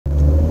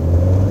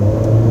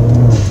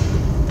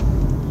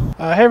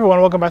Hey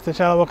everyone, welcome back to the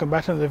channel, welcome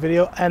back to another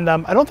video. And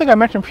I don't think I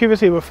mentioned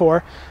previously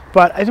before,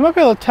 but as you might be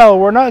able to tell,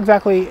 we're not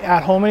exactly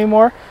at home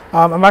anymore.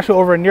 I'm actually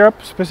over in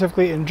Europe,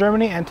 specifically in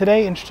Germany, and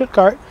today in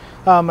Stuttgart,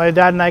 my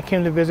dad and I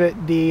came to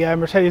visit the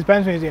Mercedes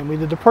Benz museum. We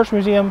did the Porsche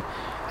museum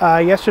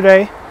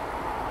yesterday.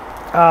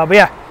 But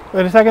yeah,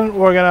 in a second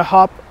we're going to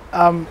hop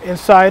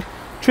inside.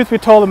 Truth be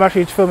told, I'm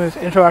actually filming this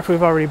intro after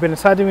we've already been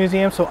inside the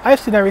museum, so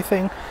I've seen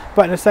everything.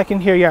 But in a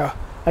second here, yeah,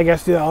 I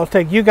guess I'll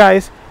take you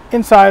guys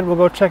inside. We'll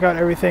go check out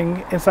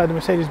everything inside the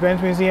Mercedes Benz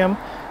museum,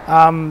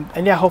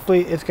 and yeah,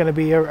 hopefully it's going to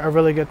be a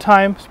really good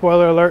time.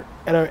 Spoiler alert,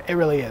 it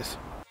really is.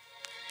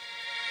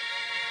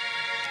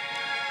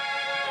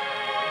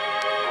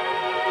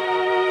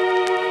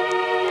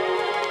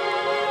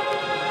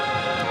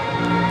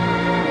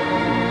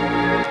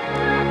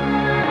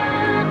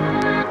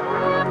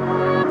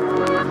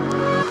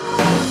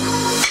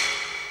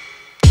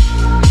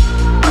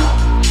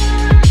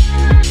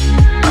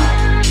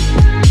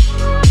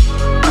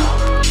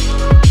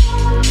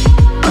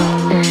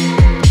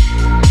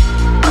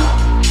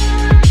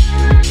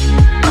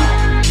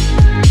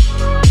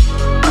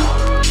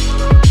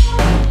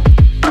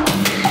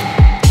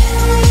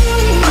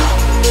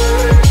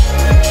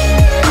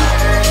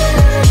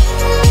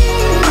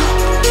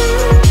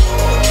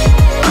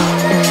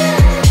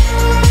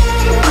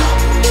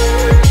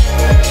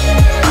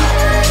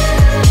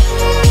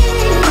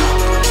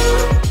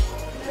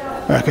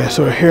 Okay,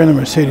 so we're here in the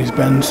Mercedes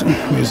Benz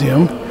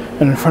museum,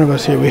 and in front of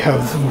us here we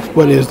have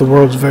what is the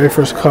world's very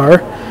first car,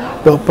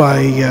 built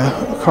by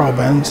Karl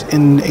Benz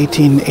in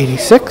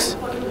 1886.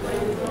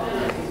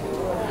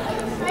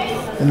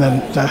 And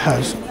then that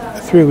has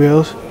 3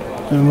 wheels.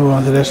 And we move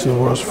on to this, the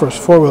world's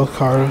first 4-wheel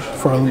car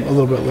for a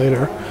little bit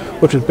later,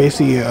 which is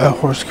basically a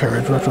horse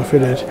carriage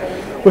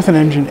retrofitted with an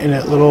engine in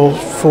it, little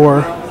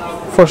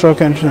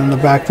four-stroke engine in the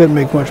back. Didn't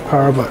make much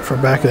power, but for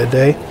back in the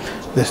day,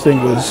 this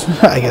thing was,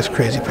 I guess,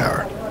 crazy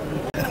power.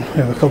 We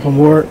have a couple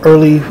more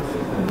early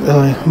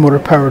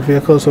motor-powered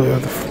vehicles. So we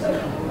have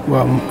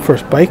the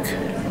first bike.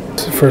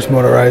 It's the first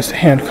motorized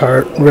hand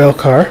car, rail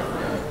car.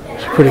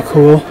 It's pretty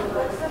cool.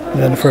 And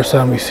then the first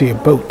time we see a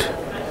boat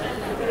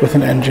with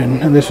an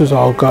engine. And this was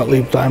all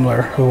Gottlieb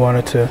Daimler, who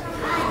wanted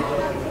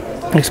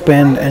to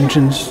expand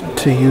engines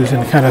to use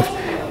in kind of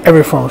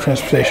every form of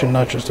transportation,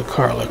 not just a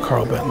car like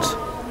Karl Benz.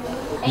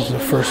 This is the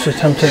first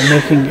attempt at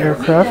making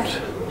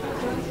aircraft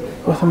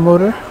with a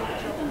motor.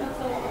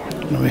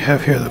 And we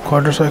have here the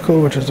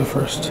quadricycle, which is the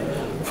first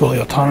fully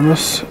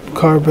autonomous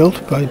car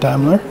built by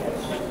Daimler.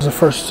 It's the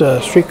first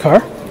streetcar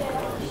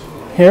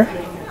here.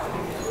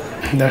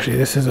 And actually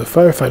this is a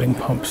firefighting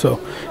pump, so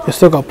it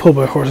still got pulled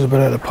by horses, but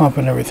it had a pump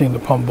and everything to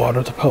pump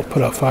water to help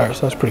put out fire,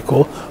 so that's pretty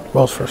cool.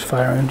 World's first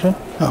fire engine.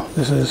 Oh,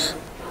 this is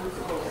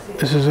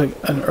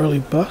an early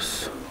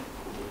bus.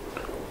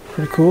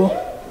 Pretty cool.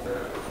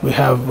 We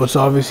have what's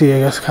obviously, I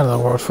guess, kind of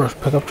the world's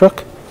first pickup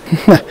truck.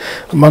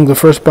 Among the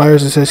first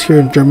buyers, it says here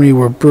in Germany,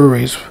 were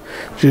breweries,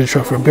 which is a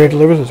truck for beer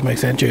deliveries, which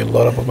makes sense. You can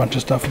load up a bunch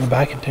of stuff in the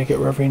back and take it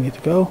wherever you need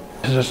to go.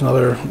 This is just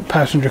another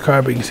passenger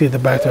car, but you can see at the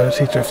back there the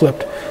seats are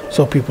flipped,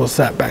 so people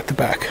sat back to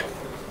back.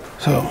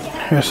 So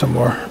here's some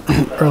more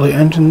early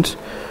engines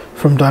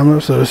from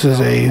Daimler. So this is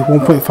a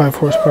 1.5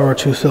 horsepower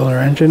 2-cylinder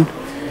engine.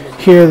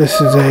 Here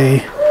this is a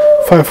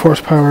 5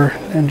 horsepower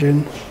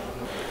engine.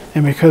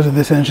 And because of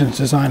this engine's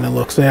design and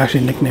looks, they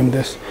actually nicknamed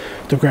this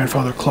the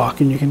grandfather clock,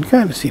 and you can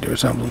kind of see the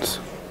resemblance.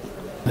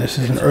 This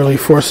is an early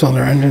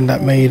 4-cylinder engine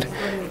that made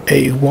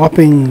a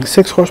whopping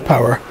 6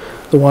 horsepower,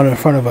 the one in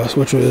front of us,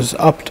 which was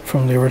upped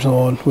from the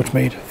original one, which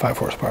made 5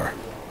 horsepower.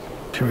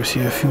 Here we see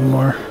a few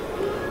more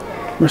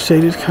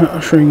Mercedes kind of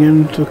ushering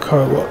into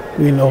car, what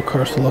we know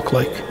cars to look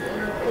like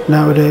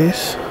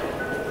nowadays.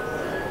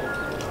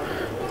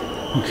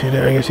 You see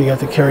there, I guess you got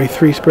to carry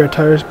 3 spare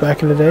tires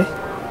back in the day.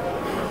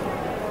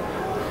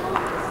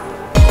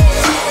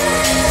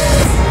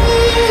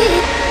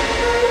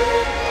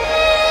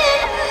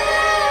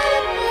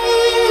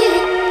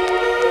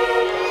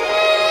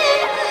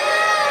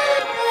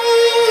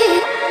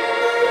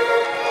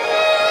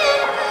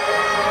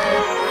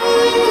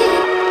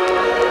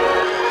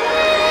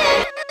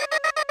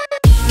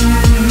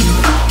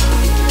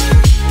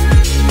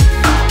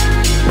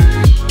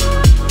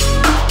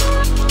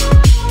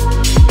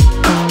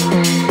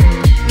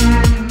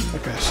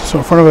 So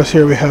in front of us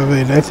here we have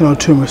a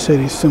 1902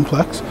 Mercedes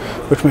Simplex,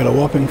 which made a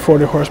whopping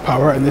 40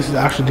 horsepower, and this is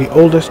actually the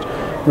oldest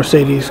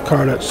Mercedes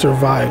car that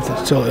survived,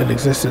 that's still in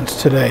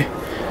existence today.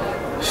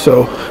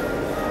 So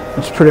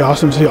it's pretty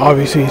awesome to see,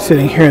 obviously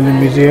sitting here in the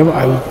museum.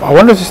 I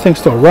wonder if this thing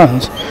still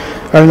runs.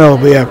 I don't know,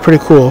 but yeah,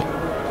 pretty cool.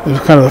 It was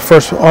kind of the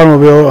first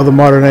automobile of the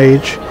modern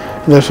age.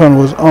 And this one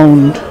was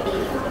owned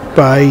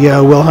by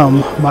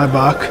Wilhelm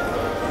Maybach.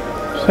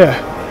 So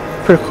yeah,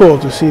 pretty cool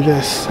to see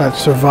this had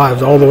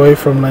survived all the way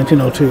from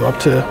 1902 up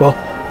to, well,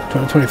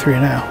 2023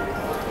 now.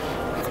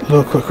 A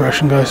little quick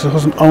correction, guys, it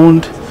wasn't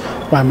owned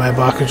by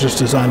Maybach, it was just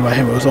designed by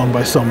him. It was owned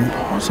by some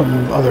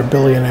other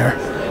billionaire,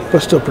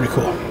 but still pretty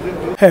cool.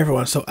 Hey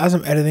everyone, so as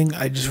I'm editing,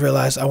 I just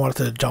realized I wanted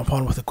to jump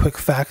on with a quick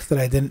fact that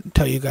I didn't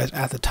tell you guys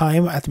at the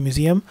time at the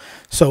museum.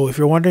 So if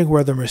you're wondering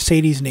where the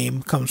Mercedes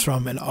name comes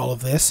from and all of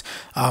this,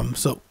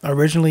 so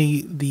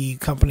originally the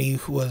company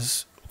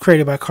was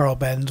created by Karl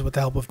Benz with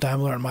the help of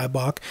Daimler and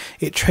Maybach.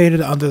 It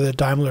traded under the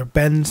Daimler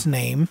Benz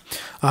name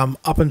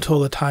up until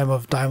the time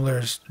of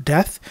Daimler's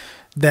death.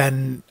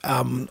 Then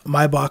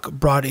Maybach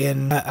brought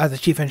in, as the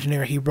chief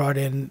engineer, he brought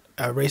in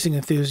a racing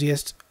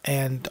enthusiast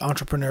and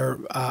entrepreneur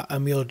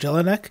Emil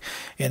Jelinek.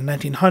 In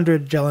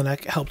 1900,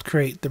 Jelinek helped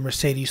create the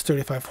Mercedes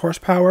 35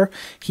 horsepower.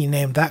 He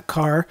named that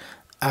car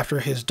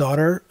after his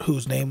daughter,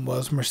 whose name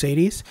was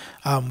Mercedes,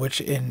 which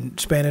in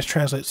Spanish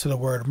translates to the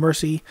word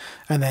mercy.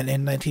 And then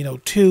in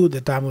 1902, the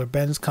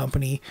Daimler-Benz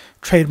company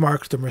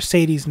trademarked the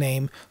Mercedes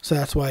name, so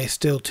that's why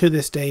still to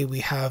this day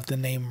we have the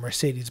name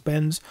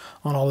Mercedes-Benz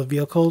on all the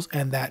vehicles,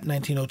 and that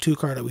 1902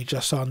 car that we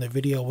just saw in the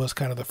video was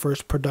kind of the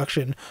first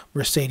production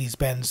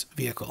Mercedes-Benz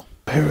vehicle.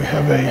 Here we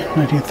have a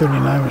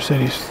 1939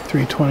 Mercedes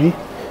 320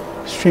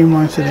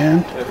 streamlined sedan,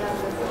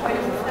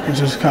 which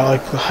is kind of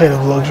like the height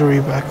of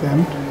luxury back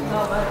then.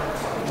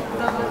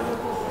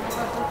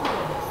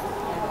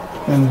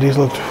 And these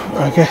looked,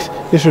 I guess,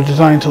 these were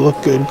designed to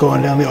look good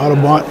going down the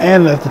Autobahn,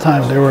 and at the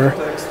time they were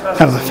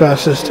kind of the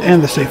fastest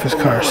and the safest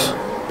cars.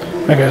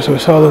 Okay, so we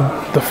saw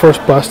the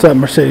first bus that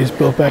Mercedes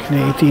built back in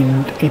the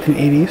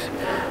 1880s,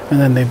 and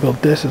then they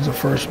built this as the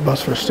first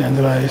bus for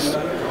standardized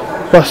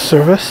bus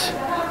service.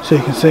 So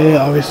you can say,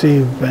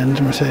 obviously, Benz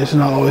and Mercedes do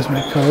not always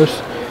make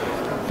cars.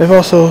 They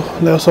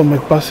also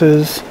make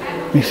buses.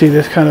 You see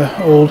this kind of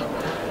old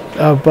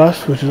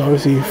bus, which is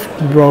obviously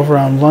drove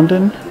around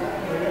London.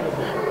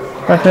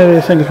 Back then,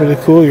 I think it's really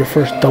cool, your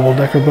first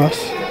double-decker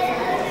bus.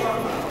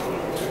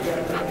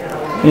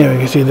 Yeah, you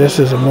can see this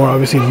is a more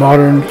obviously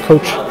modern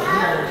coach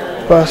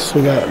bus.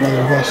 We got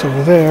another bus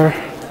over there.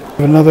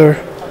 We have another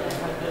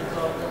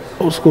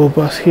old-school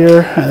bus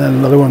here, and then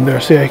another one there.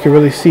 So yeah, you can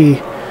really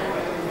see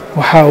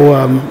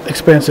how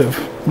expensive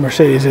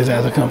Mercedes is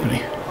as a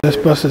company. This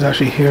bus is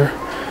actually here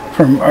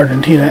from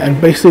Argentina, and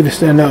basically to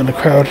stand out in the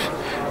crowd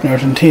in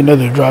Argentina,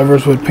 the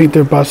drivers would paint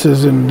their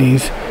buses in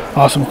these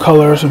awesome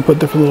colors and put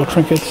different little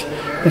trinkets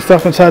and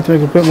stuff inside to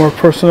make it a bit more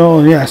personal,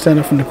 and yeah, stand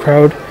up in the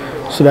crowd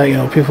so that, you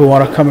know, people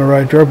want to come and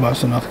ride your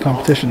bus and not the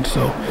competition.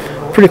 So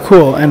pretty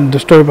cool. And the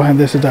story behind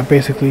this is that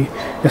basically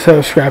instead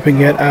of scrapping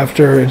it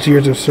after its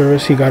years of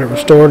service, he got it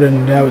restored,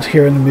 and now it's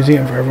here in the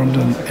museum for everyone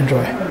to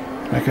enjoy.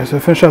 Okay, so to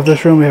finish off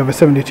this room, we have a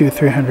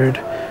 72-300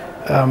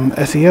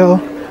 SEL.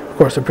 Of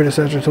course, the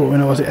predecessor to what we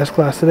know as the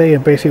S-Class today,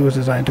 and basically was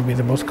designed to be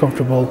the most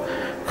comfortable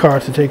car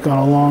to take on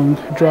a long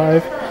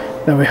drive.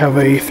 Then we have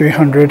a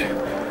 300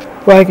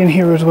 wagon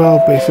here as well,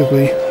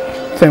 basically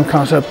same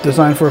concept,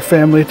 designed for a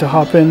family to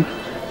hop in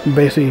and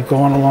basically go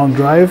on a long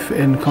drive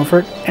in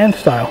comfort and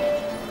style.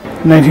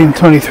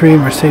 1923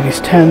 Mercedes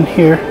 10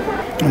 here,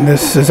 and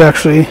this is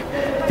actually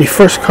the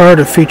first car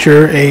to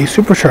feature a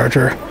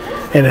supercharger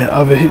in it.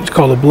 It's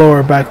called a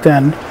blower back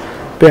then,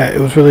 but yeah, it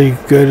was really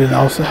good and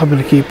also helping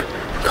to keep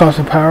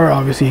constant power.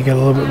 Obviously you get a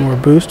little bit more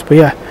boost, but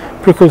yeah,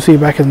 pretty cool to see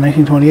back in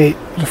 1928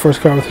 the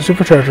first car with a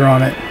supercharger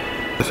on it.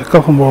 There's a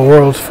couple more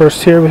world's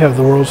first here. We have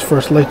the world's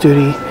first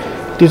light-duty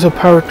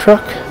diesel-powered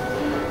truck,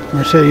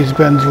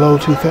 Mercedes-Benz Low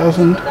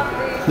 2000.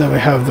 Then we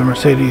have the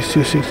Mercedes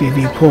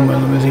 260D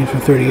Pullman limousine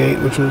from '38,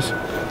 which was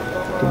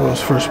the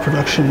world's first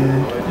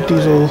production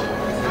diesel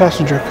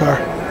passenger car.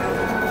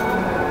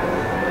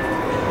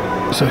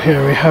 So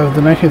here we have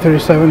the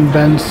 1937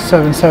 Benz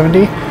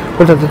 770,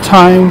 which at the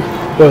time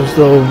was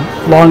the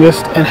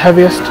longest and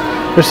heaviest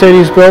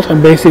Mercedes built,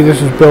 and basically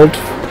this was built,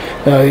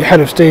 the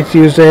head of states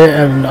used it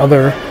and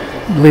other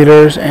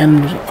leaders,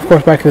 and of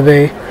course back in the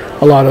day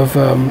a lot of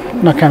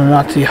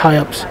Nazi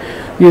high-ups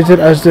used it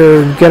as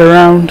their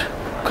get-around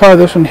car.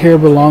 This one here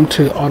belonged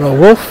to Otto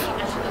Wolff.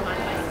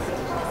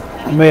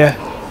 But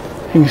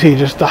yeah, you can see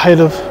just the height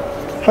of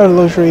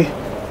luxury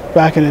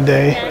back in the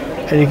day,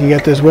 and you can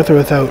get this with or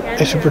without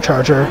a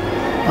supercharger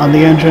on the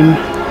engine.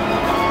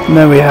 And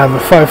then we have a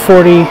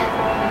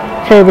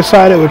 540K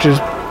beside it, which is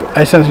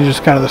essentially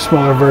just kind of the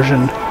smaller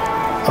version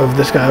of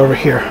this guy over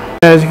here.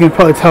 As you can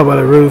probably tell by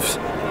the roofs,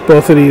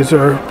 both of these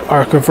are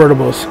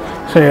convertibles.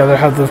 So you either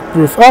have the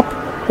roof up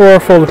or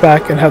fold it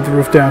back and have the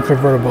roof down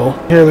convertible.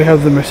 Here we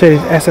have the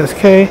Mercedes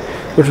SSK,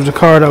 which was a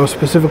car that was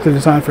specifically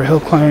designed for hill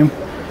climb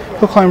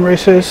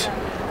races,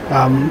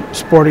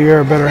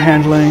 sportier, better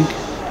handling,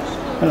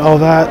 and all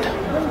that.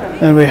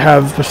 Then we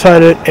have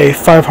beside it a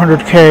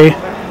 500K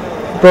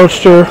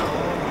Roadster.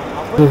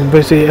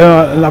 Basically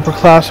an upper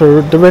class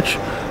or the rich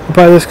would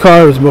buy this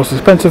car. It was the most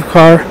expensive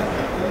car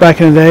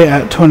back in the day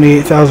at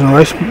 28,000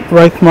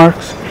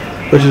 Reichsmarks,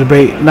 which is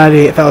about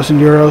 98,000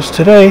 euros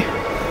today.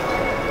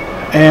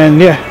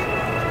 And yeah,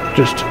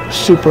 just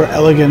super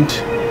elegant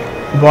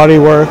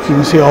bodywork. You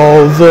can see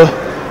all the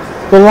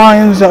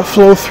lines that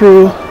flow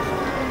through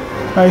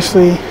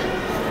nicely.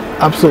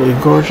 Absolutely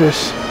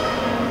gorgeous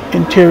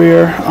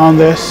interior on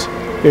this.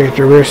 You get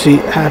your rear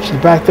seat hatch to the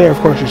back there. Of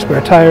course, your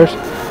spare tires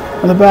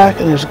on the back,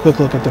 and there's a quick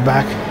look at the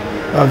back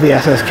of the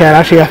SSK.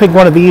 Actually, I think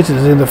one of these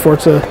is in the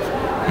Forza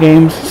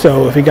games.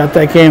 So if you got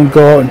that game,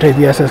 go out and take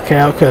the SSK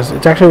out because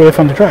it's actually really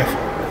fun to drive.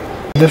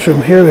 In this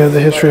room here, we have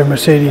the history of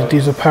Mercedes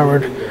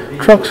diesel-powered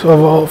trucks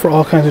for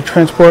all kinds of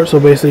transport. So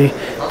basically,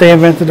 they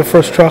invented the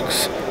first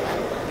trucks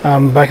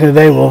back in the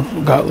day. Well,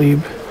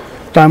 Gottlieb,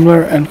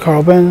 Daimler, and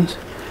Karl Benz.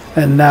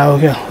 And now,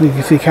 yeah, you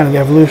can see kind of the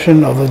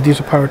evolution of the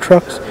diesel-powered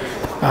trucks.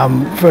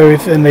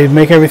 And they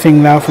make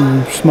everything now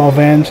from small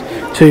vans.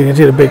 So you can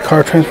see the big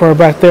car transporter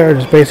back there.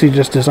 It's basically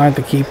just designed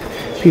to keep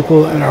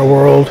people in our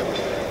world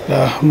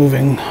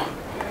moving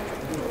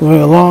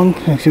along.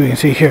 We can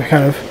see here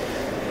kind of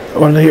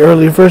one of the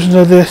early versions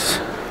of this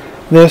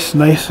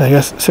nice, I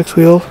guess,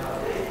 6-wheel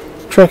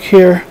truck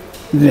here.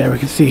 And yeah, we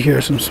can see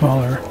here some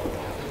slightly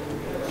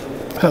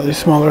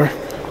smaller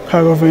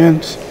cargo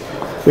vans.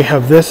 We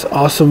have this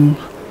awesome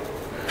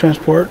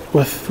transport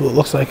with what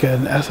looks like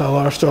an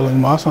SLR Sterling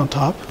Moss on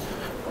top.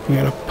 You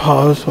gotta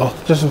pause, well,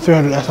 just a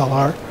 300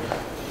 SLR.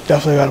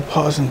 Definitely gotta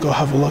pause and go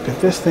have a look at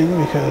this thing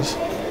because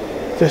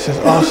this is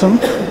awesome.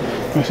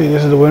 You see,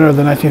 this is the winner of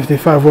the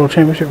 1955 World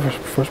Championship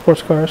for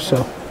sports cars. So,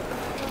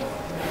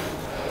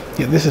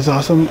 yeah, this is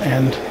awesome,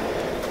 and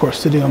of course,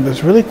 sitting on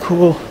this really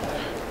cool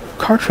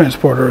car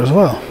transporter as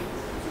well.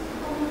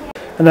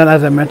 And then,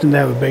 as I mentioned, they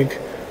have a big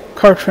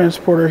car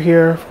transporter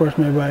here, of course,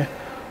 made by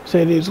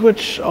Mercedes,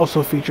 which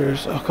also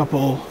features a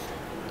couple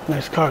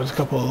nice cars, a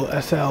couple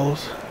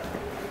SLs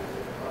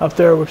up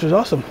there, which is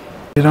awesome.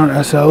 These aren't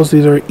SLs,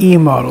 these are E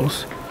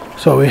models.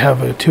 So we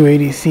have a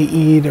 280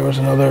 CE, there was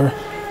another,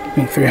 I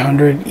think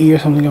 300E or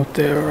something up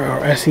there,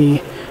 or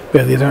SE.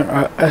 But these aren't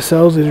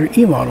SLs, these are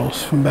E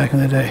models from back in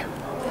the day.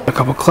 A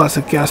couple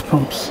classic gas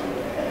pumps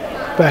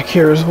back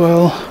here as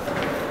well,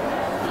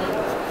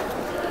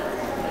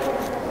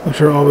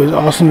 which are always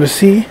awesome to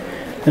see.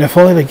 And if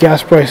only the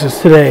gas prices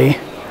today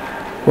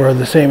were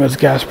the same as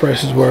gas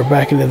prices were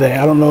back in the day.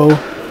 I don't know,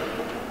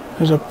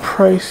 there's a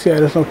price, yeah,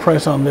 there's no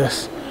price on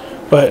this.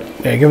 But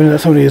yeah, given that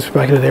some of these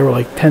back in the day were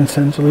like 10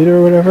 cents a liter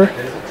or whatever.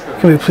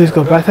 Can we please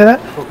go back to that,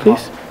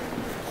 please?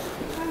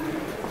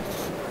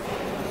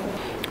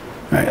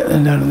 Alright,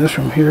 and down in this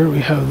room here, we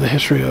have the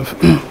history of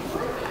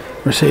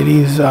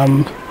Mercedes,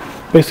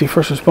 basically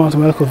first response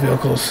medical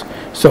vehicles.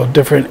 So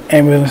different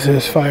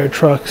ambulances, fire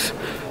trucks,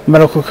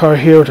 medical car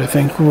here, which I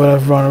think would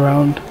have run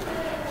around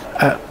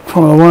at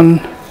Formula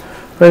 1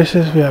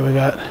 races. Yeah, we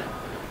got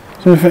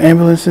some different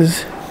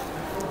ambulances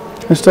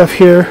and stuff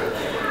here,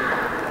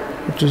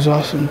 which is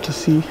awesome to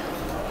see.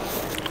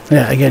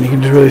 Yeah, again, you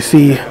can just really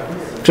see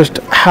just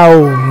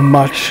how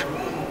much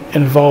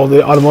involved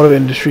the automotive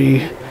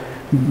industry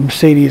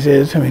Mercedes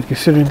is. I mean,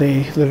 considering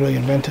they literally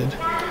invented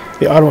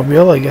the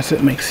automobile, I guess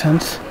it makes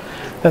sense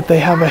that they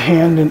have a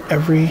hand in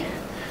every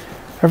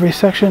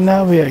section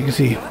now. But yeah, you can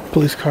see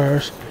police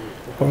cars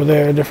over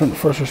there, different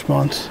first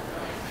response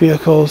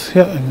vehicles.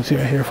 Yeah, you can see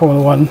right here,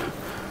 Formula 1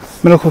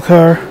 medical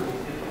car.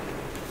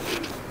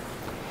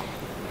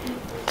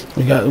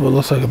 We got what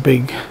looks like a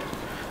big,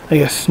 I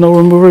guess, snow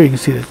remover. You can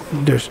see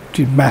that there's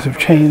two massive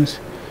chains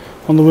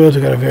on the wheels.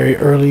 We got a very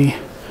early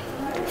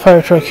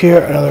fire truck here,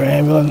 another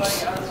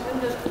ambulance,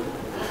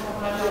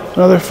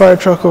 another fire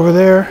truck over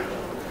there,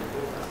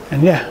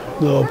 and yeah,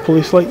 little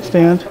police light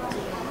stand.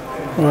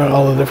 Or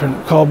all the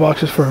different call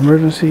boxes for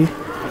emergency.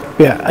 But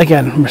yeah,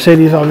 again,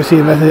 Mercedes obviously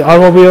invented the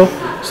automobile,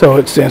 so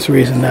it stands to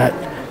reason that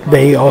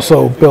they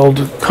also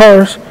build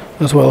cars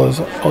as well as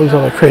all these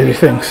other crazy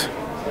things.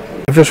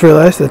 I've just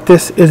realized that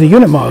this is a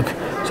Unimog.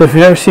 So if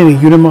you've never seen a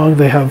Unimog,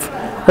 they have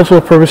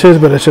multiple purposes,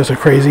 but it's just a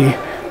crazy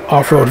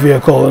off-road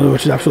vehicle,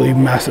 which is absolutely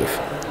massive.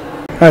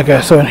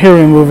 Okay, so in here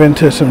we move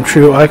into some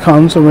true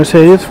icons of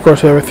Mercedes. Of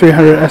course, we have a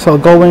 300 SL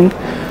Gullwing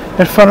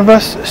in front of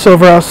us,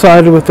 silver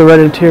outside with the red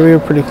interior,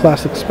 pretty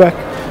classic spec.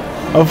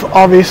 Of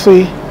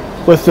obviously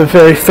with the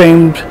very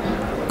famed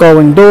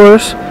Gullwing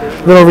doors.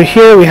 Then over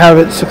here we have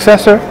its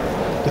successor,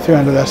 the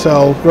 300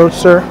 SL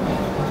Roadster,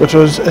 which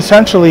was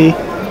essentially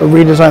a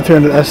redesigned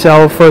 300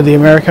 SL for the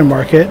American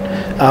market.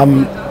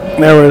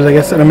 There was, I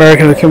guess, an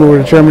American who came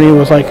over to Germany and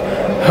was like,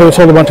 who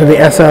sold a bunch of the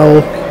SL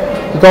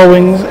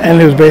Gullwings,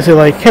 and it was basically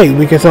like, hey,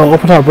 we can sell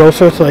open top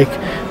roadsters to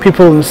like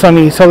people in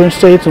sunny southern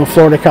states in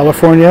Florida,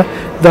 California.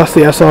 Thus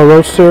the SL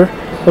Roadster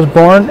was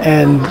born,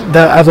 and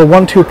that as a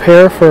 1-2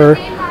 pair for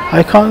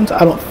icons,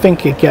 I don't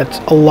think it gets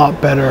a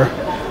lot better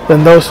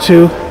than those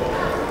two.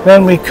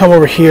 Then we come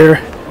over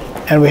here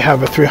and we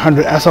have a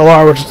 300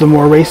 SLR, which is the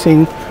more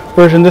racing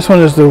version. This one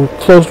is the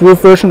closed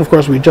roof version. Of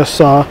course, we just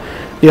saw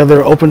the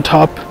other open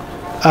top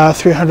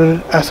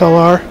 300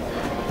 SLR.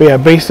 But yeah,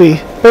 basically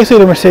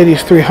the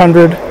Mercedes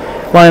 300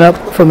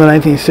 lineup from the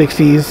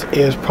 1960s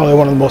is probably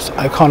one of the most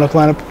iconic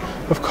lineup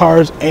of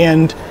cars,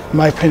 and in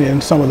my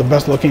opinion, some of the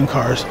best looking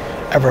cars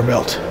ever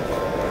built.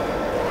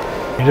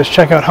 You just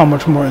check out how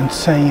much more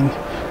insane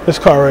this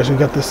car is. We've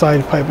got the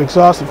side pipe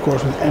exhaust, of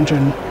course, with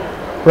engine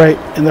right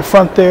in the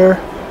front there.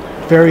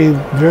 Very,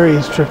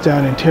 very stripped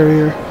down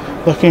interior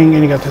looking,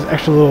 and you got this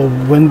extra little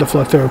wind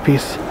deflector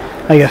piece,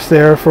 I guess,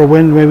 there for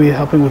wind, maybe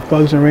helping with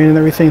bugs and rain and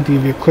everything to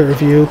give you a clear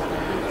view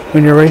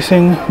when you're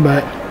racing.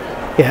 But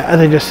yeah, as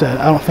I just said,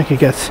 I don't think it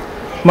gets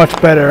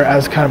much better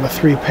as kind of a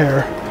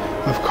 3-pair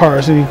of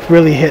cars, and you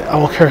really hit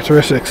all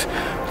characteristics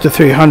with the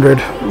 300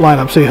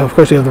 lineup. So of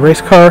course you have the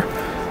race car.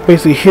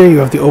 Basically here you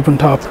have the open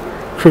top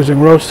cruising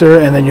roadster,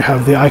 and then you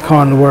have the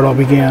icon where it all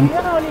began,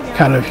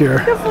 kind of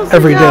your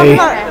everyday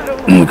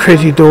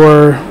crazy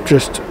door,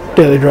 just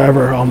daily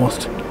driver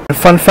almost. A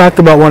fun fact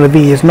about one of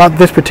these, not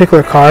this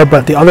particular car,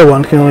 but the other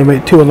one, can only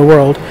make 2 in the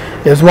world,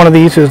 is one of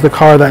these is the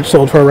car that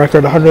sold for a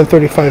record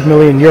 135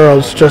 million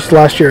euros just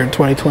last year in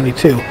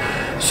 2022.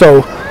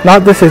 So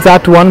not this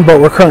exact one, but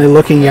we're currently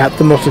looking at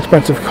the most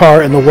expensive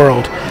car in the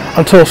world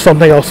until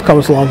something else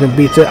comes along and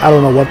beats it. I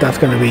don't know what that's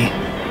going to be.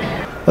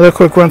 Another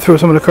quick run through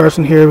some of the cars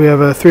in here. We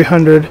have a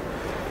 300S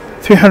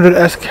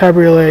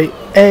Cabriolet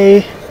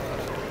A.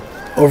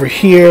 Over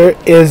here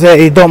is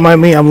a, don't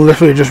mind me, I'm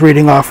literally just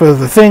reading off of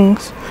the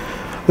things.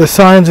 The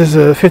signs is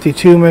a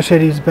 52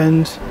 Mercedes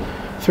Benz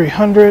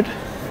 300.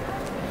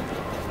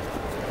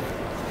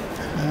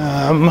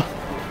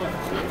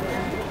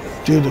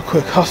 Do the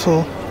quick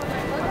hustle.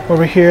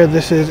 Over here,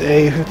 this is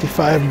a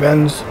 55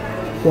 Benz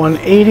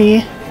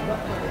 180.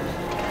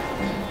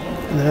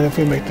 And then if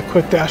we make the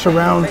quick dash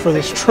around for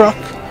this truck,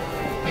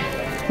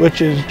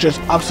 which is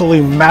just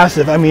absolutely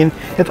massive. I mean,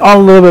 it's on a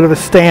little bit of a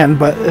stand,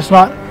 but it's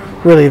not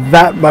really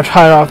that much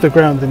higher off the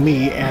ground than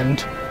me.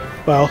 And,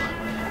 well,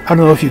 I don't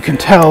know if you can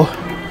tell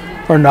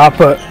or not,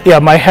 but yeah,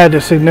 my head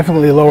is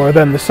significantly lower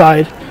than the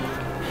side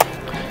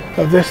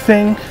of this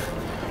thing.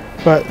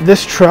 But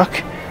this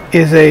truck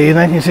is a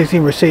 1960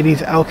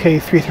 Mercedes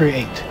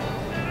LK338,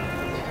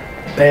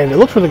 and it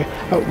looks really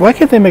good. Why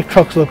can't they make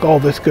trucks look all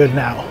this good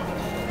now?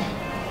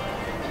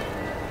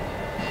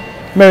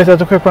 Maybe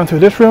that's a quick run through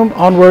this room,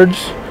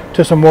 onwards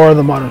to some more of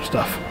the modern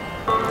stuff.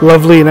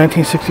 Lovely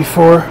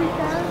 1964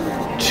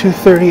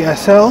 230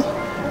 SL,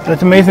 and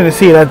it's amazing to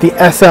see that the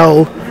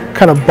SL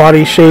kind of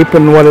body shape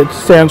and what it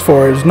stands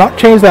for is not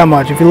changed that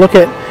much. If you look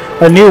at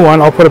a new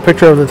one, I'll put a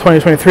picture of the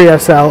 2023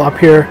 SL up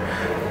here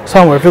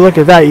somewhere. If you look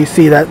at that, you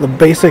see that the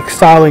basic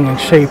styling and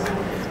shape,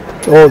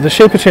 well, the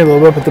shape has changed a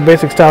little bit, but the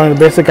basic styling, the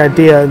basic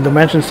idea and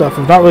dimension stuff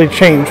has not really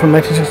changed from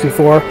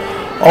 1964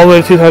 all the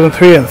way to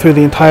 2003 and through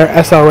the entire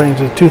SL range,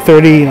 the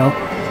 230, you know,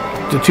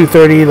 the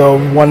 230, the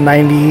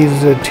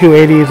 190s, the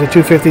 280s, the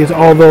 250s,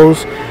 all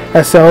those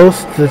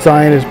SLs. The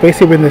design has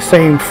basically been the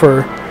same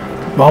for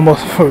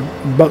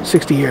about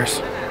 60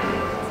 years.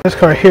 This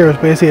car here is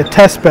basically a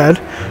test bed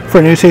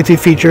for new safety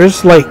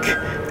features like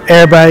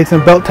airbags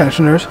and belt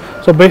tensioners.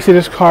 So basically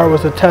this car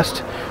was a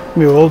test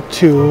mule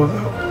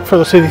for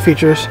the safety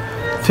features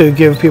to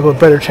give people a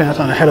better chance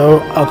on a head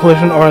of a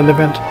collision or in the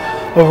event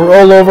of a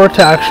rollover,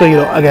 to actually, you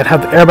know, again,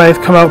 have the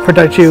airbags come out,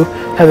 protect you,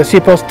 have the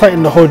seatbelts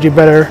tightened to hold you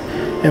better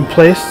in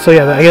place. So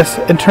yeah, I guess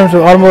in terms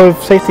of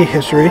automotive safety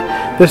history,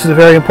 this is a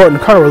very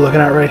important car we're looking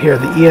at right here,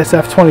 the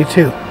ESF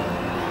 22.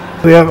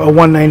 We have a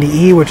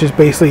 190E, which is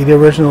basically the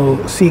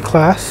original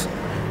C-Class,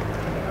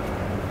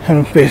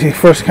 and basically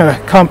first kind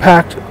of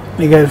compact.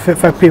 You got to fit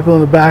 5 people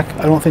in the back.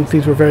 I don't think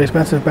these were very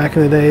expensive back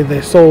in the day.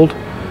 They sold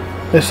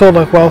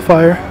like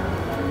wildfire.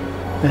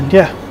 And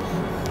yeah,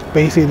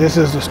 basically this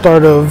is the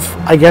start of,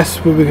 I guess,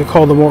 what we could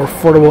call the more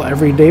affordable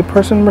everyday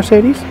person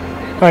Mercedes.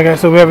 Alright guys,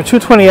 so we have a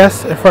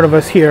 220S in front of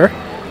us here,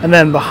 and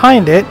then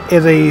behind it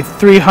is a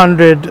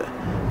 300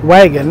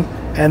 wagon,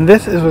 and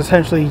this is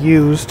essentially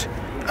used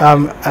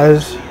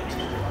as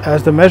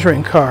the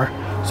measuring car.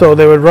 So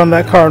they would run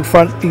that car in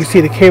front. You can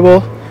see the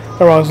cable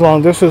that runs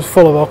along. This is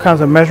full of all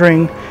kinds of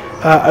measuring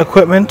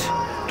equipment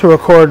to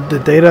record the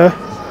data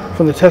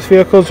from the test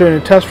vehicles during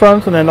the test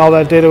runs, and then all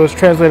that data was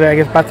translated, I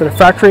guess, back to the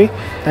factory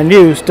and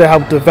used to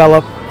help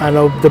develop, I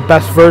know, the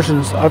best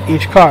versions of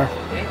each car.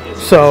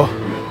 So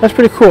that's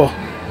pretty cool.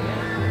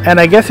 And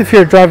I guess if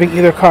you're driving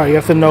either car, you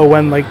have to know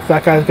when, like,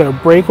 that guy's gonna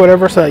brake,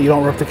 whatever, so that you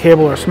don't rip the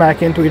cable or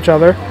smack into each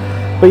other.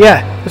 But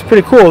yeah, it's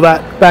pretty cool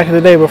that back in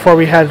the day, before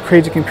we had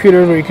crazy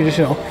computers where you could just,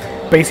 you know,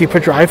 basically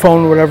put your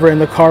iPhone or whatever in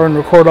the car and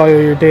record all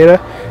your data,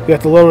 you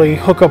have to literally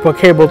hook up a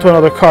cable to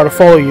another car to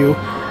follow you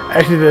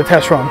as you did a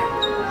test run.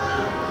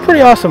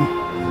 Pretty awesome.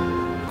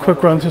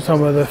 Quick run through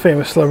some of the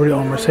famous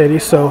celebrity-owned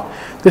Mercedes. So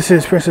this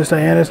is Princess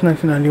Diana's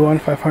 1991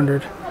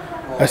 500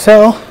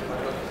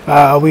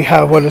 SL. We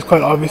have what is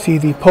quite obviously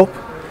the Pope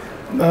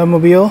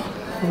mobile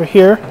over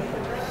here.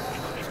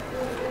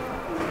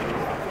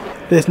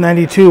 This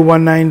 92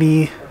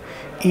 190E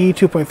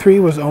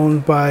 2.3 was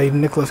owned by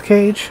Nicolas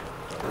Cage.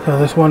 So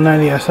this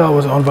 190 SL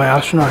was owned by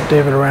astronaut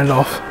David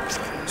Randolph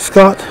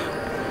Scott.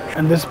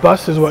 And this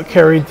bus is what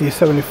carried the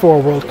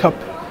 74 World Cup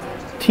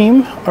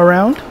team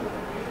around.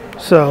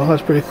 So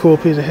that's a pretty cool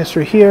piece of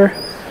history here.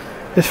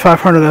 This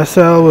 500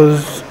 SL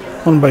was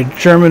owned by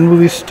German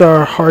movie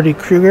star Hardy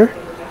Krüger.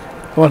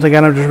 Once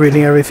again, I'm just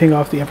reading everything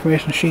off the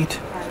information sheet.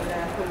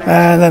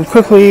 And then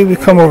quickly we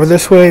come over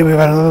this way. We've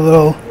got another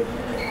little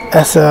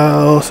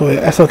SL, so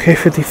SLK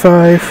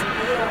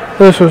 55.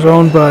 This was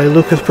owned by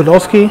Lukas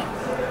Podolski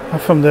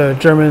from the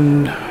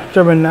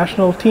German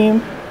national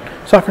team,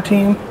 soccer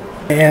team.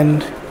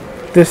 And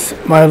this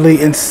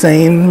mildly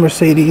insane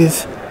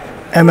Mercedes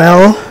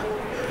ML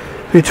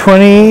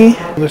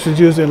 320. This is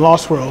used in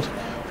Lost World,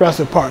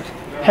 Jurassic Park.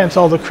 Hence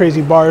all the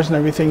crazy bars and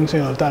everything, so,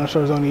 you know,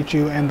 dinosaurs don't eat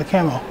you, and the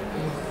camo.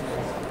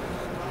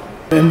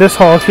 In this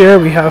hall here,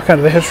 we have kind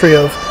of the history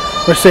of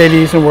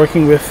Mercedes and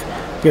working with,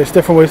 I guess,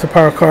 different ways to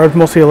power cars,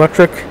 mostly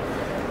electric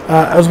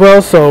as well.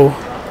 So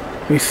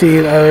we see,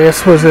 I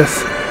guess, was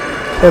this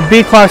a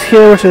B class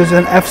here, which is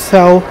an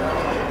F-Cell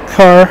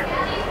car.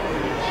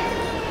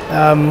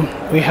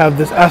 We have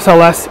this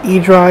SLS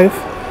e-drive,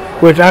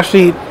 which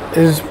actually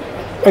is,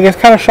 I guess,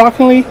 kind of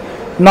shockingly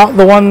not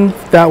the one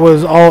that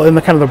was all in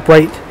the kind of the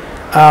bright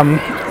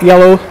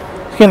yellow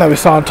skin that we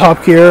saw in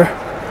Top Gear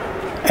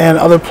and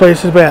other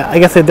places, but yeah, I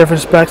guess they have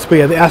different specs. But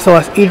yeah, the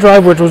SLS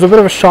e-drive, which was a bit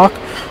of a shock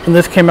when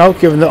this came out,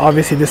 given that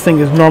obviously this thing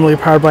is normally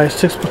powered by a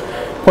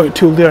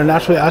 6.2 liter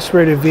naturally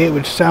aspirated V8,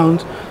 which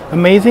sounds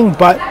amazing.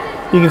 But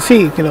you can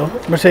see, you know,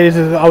 Mercedes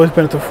has always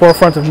been at the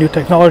forefront of new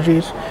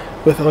technologies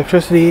with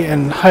electricity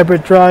and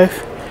hybrid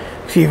drive.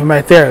 See, even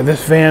right there,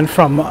 this van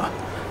from I'm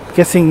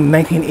guessing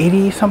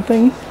 1980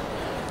 something.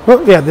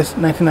 Well, yeah, this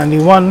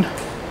 1991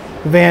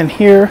 van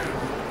here,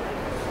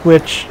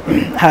 which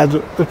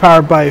was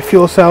powered by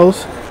fuel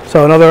cells.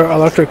 So another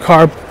electric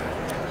car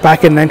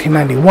back in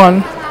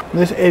 1991.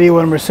 This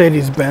 81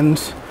 Mercedes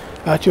Benz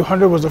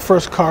 200 was the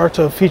first car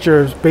to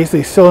feature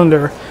basically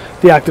cylinder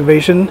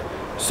deactivation.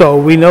 So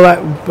we know that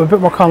a bit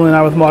more commonly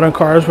now with modern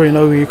cars, where, you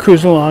know, you're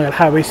cruising along at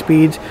highway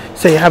speeds.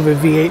 Say you have a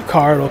V8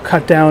 car, it'll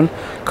cut down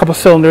a couple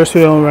cylinders, so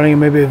you're only running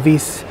maybe with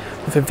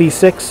a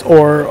V6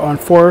 or on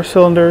 4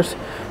 cylinders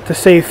to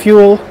save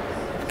fuel,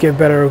 give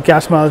better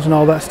gas mileage and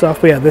all that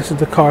stuff. But yeah, this is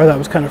the car that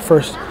was kind of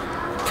first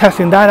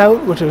testing that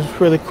out, which is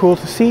really cool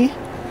to see.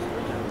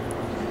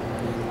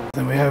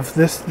 Then we have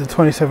this, the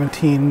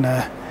 2017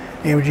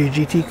 AMG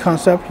GT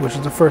concept, which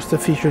is the first to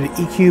feature the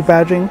EQ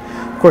badging.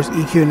 Of course,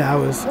 EQ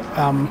now is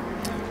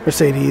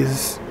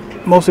Mercedes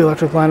mostly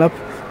electric lineup,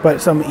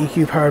 but some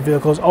EQ powered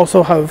vehicles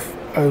also have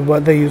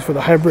what they use for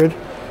the hybrid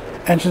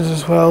engines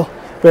as well.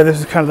 But this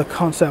is kind of the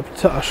concept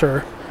to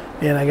usher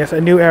in, I guess,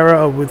 a new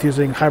era with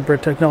using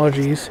hybrid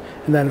technologies,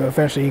 and then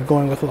eventually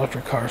going with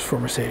electric cars for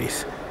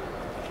Mercedes.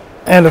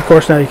 And of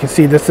course, now you can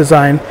see this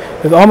design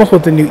is almost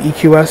what the new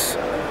EQS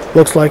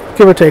looks like,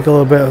 give or take a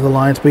little bit of the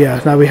lines. But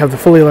yeah, now we have the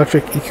fully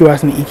electric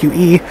EQS and the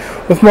EQE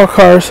with more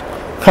cars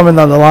coming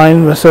down the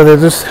line. So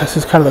this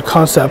is kind of the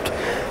concept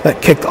that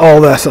kicked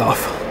all this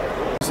off.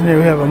 So here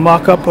we have a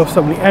mock-up of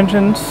some of the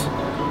engines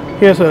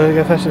here. So I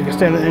guess that's like a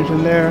standard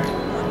engine there.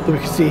 So we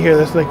can see here,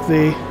 that's like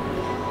the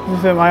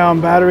lithium-ion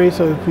battery.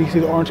 So we see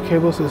the orange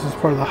cable. So this is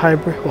part of the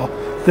hybrid. Well,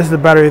 this is the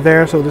battery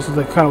there. So this is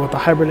like kind of what the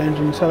hybrid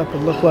engine setup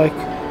would look like.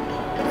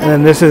 And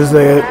then this is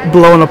the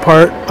blown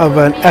apart of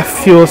an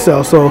F fuel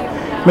cell. So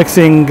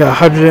mixing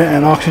hydrogen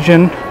and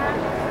oxygen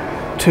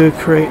to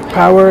create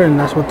power, and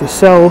that's what the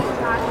cell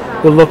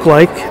will look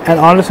like. And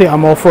honestly,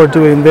 I'm all for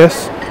doing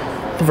this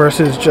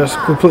versus just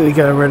completely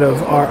getting rid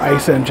of our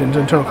ICE engines,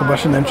 internal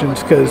combustion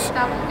engines, because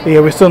yeah,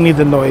 we still need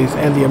the noise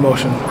and the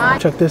emotion.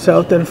 Check this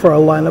out then for a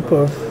lineup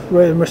of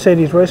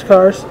Mercedes race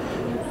cars.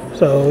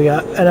 So we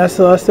got an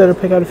SLS there to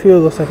pick out a few. It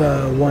looks like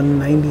a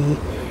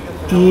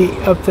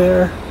 190E up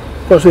there.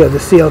 Of course, we have the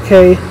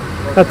CLK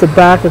at the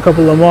back, a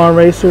couple of Le Mans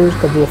racers, a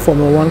couple of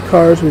Formula 1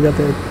 cars. We got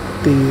the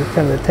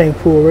kind of the tank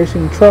pool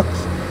racing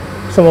trucks,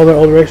 some other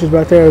old racers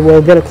back there.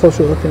 We'll get a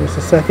closer look in just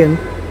a second.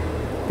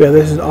 Yeah,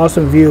 this is an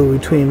awesome view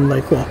between,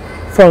 like, well,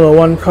 Formula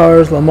 1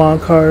 cars, Le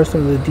Mans cars,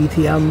 some of the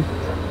DTM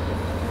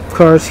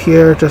cars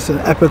here. Just an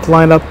epic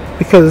lineup,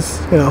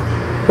 because, you know,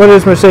 what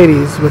is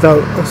Mercedes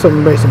without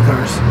some racing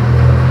cars?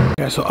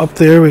 Okay, so up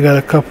there we got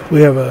a couple.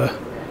 We have a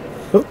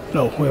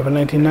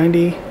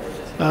 1990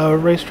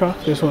 race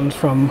truck. This one's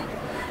from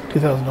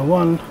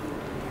 2001.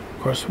 Of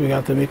course, we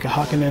got the Mika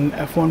Hakkinen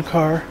F1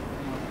 car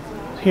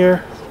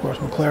here. Of course,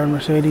 McLaren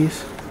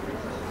Mercedes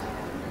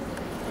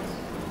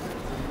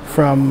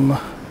from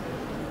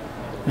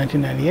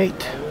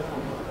 1998.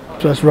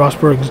 So that's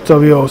Rosberg's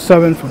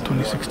W07 from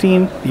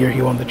 2016, the year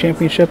he won the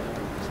championship.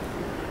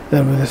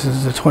 Then this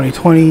is the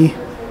 2020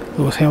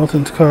 Lewis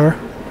Hamilton's car.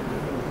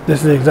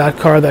 This is the exact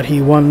car that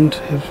he won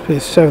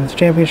his 7th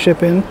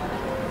championship in.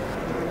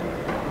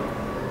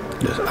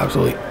 Just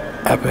absolutely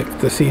epic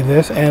to see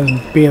this,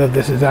 and being that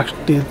this is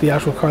actually the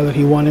actual car that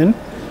he won in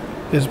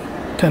is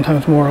 10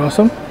 times more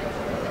awesome.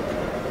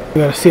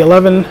 We got a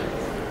C11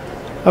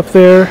 up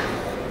there,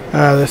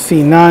 the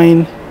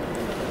C9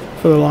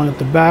 further along at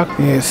the back,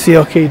 the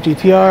CLK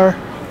GTR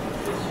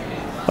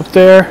up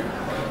there,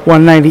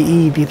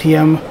 190E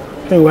DTM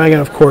wagon,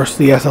 of course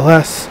the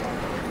SLS.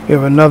 We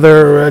have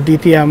another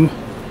DTM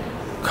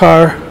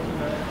car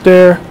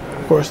there,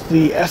 of course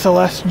the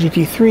SLS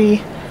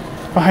GT3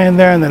 behind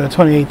there, and then a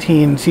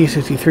 2018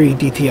 C63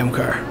 DTM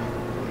car.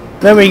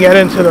 Then we get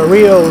into the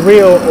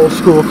real old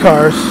school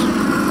cars.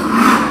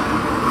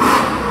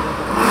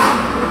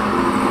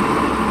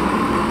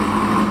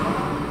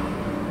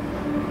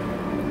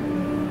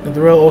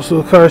 The real old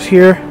school cars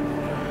here.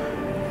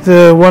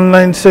 The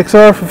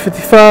 196R from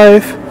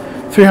 55,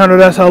 300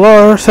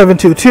 SLR,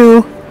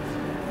 722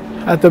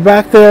 at the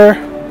back there,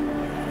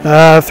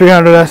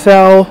 300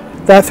 SL.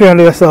 That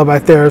 300 SL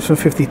back there is from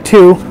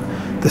 52.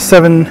 The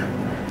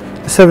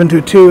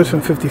 722 is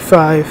from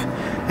 55,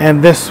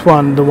 and this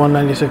one, the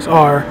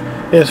 196R,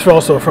 is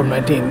also from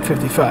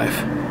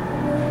 1955.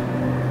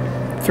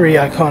 three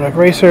iconic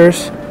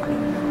racers.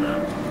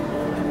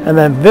 And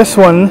then this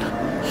one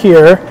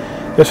here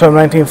is from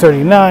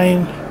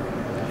 1939.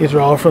 These are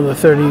all from the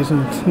 30s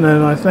and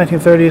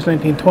 1930s,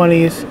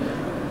 1920s.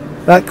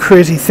 That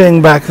crazy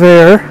thing back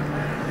there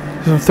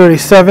is from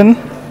 37.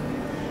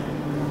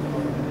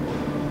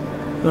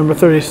 Number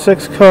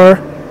 36 car.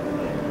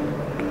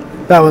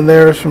 That one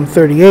there is from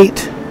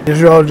 38.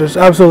 These are all just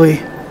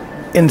absolutely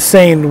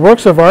insane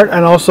works of art,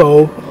 and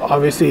also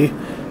obviously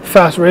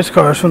fast race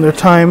cars from their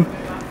time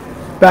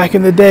back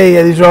in the day.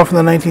 Yeah, these are all from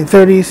the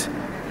 1930s.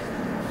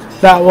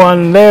 That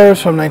one there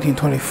is from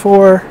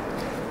 1924.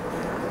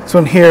 This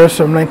one here is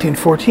from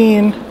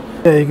 1914.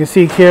 Yeah, you can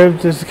see here,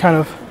 this is kind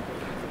of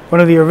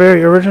one of the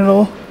very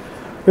original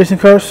racing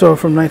cars. So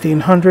from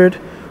 1900,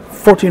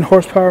 14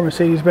 horsepower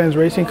Mercedes Benz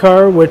racing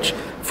car, which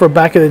for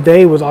back in the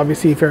day was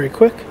obviously very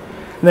quick.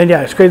 And then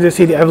yeah, it's crazy to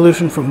see the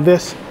evolution from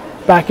this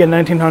back in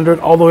 1900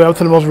 all the way up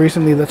to the most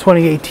recently, the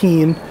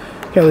 2018.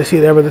 Can't really see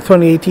there, but the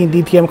 2018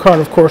 DTM car,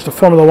 and of course the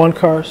Formula One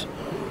cars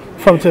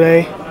from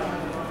today.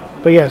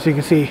 But yeah, so you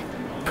can see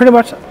pretty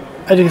much,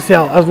 as you can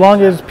tell, as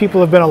long as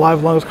people have been alive,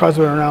 as long as cars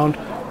have been around,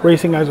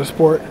 racing as a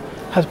sport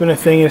has been a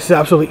thing. It's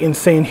absolutely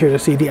insane here to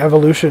see the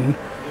evolution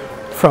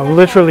from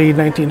literally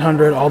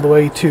 1900 all the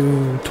way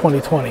to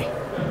 2020.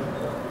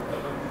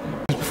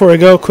 Before I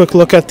go, quick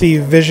look at the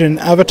Vision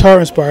Avatar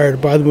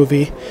inspired by the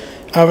movie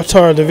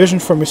Avatar, the vision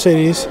for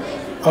Mercedes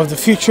of the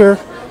future,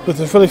 with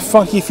this really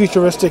funky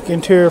futuristic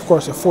interior, of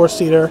course a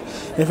four-seater. And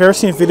if you've ever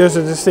seen videos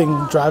of this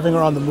thing driving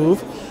around the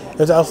move,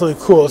 it's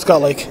absolutely cool. It's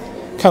got like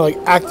kind of like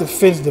active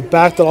fins at the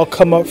back that all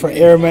come up for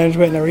air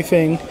management and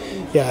everything.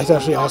 Yeah, it's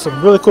actually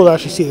awesome. Really cool to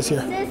actually see this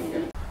here.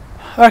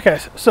 Okay,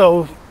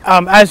 so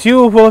as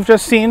you will have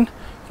just seen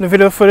from the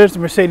video footage, the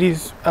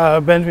Mercedes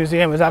Benz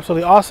Museum is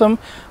absolutely awesome.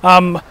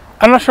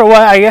 I'm not sure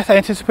why. I guess I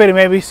anticipated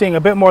maybe seeing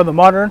a bit more of the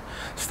modern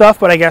stuff,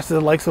 but I guess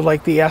the likes of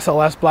like the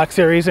SLS Black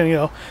Series and, you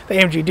know, the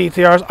AMG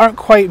DTRs aren't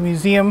quite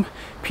museum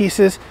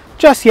pieces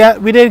just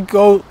yet. We did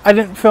go, I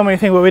didn't film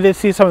anything, but we did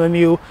see some of the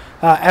new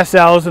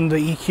SLs and the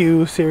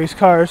EQ series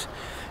cars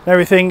and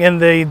everything in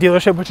the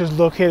dealership, which is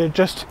located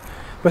just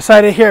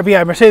beside it here. But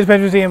yeah,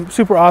 Mercedes-Benz Museum,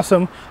 super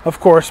awesome.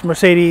 Of course,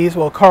 Mercedes,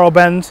 well, Karl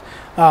Benz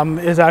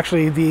is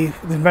actually the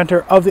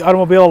inventor of the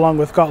automobile, along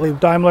with Gottlieb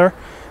Daimler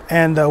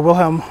and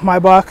Wilhelm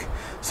Maybach.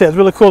 So it's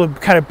really cool to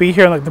kind of be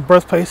here in like the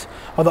birthplace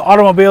of the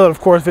automobile, and of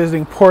course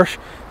visiting Porsche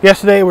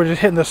yesterday. We're just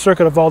hitting the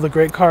circuit of all the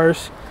great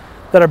cars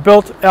that are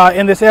built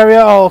in this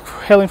area, all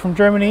hailing from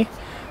Germany.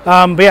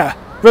 But yeah,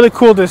 really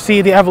cool to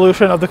see the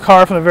evolution of the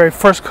car from the very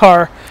first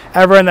car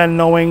ever, and then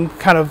knowing,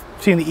 kind of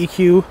seeing the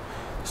EQ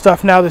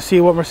stuff now to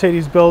see what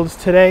Mercedes builds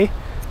today.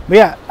 But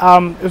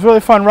yeah, it was a really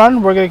fun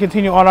run. We're going to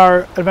continue on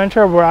our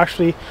adventure. We're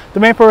actually,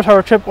 the main purpose of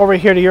our trip over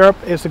here to Europe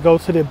is to go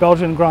to the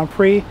Belgian Grand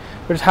Prix,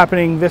 which is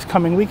happening this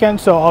coming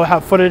weekend. So I'll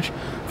have footage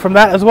from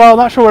that as well.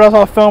 Not sure what else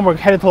I'll film. We're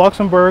headed to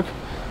Luxembourg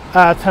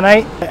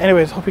tonight.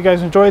 Anyways, hope you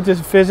guys enjoyed this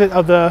visit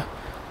of the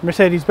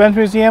Mercedes-Benz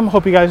Museum.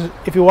 Hope you guys,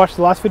 if you watched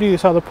the last video, you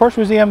saw the Porsche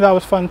Museum. That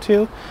was fun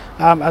too.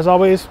 As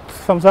always,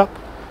 thumbs up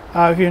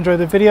if you enjoyed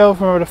the video.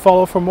 Remember to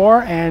follow for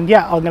more. And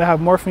yeah, I'm going to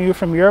have more from you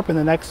from Europe in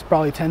the next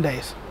probably 10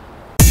 days.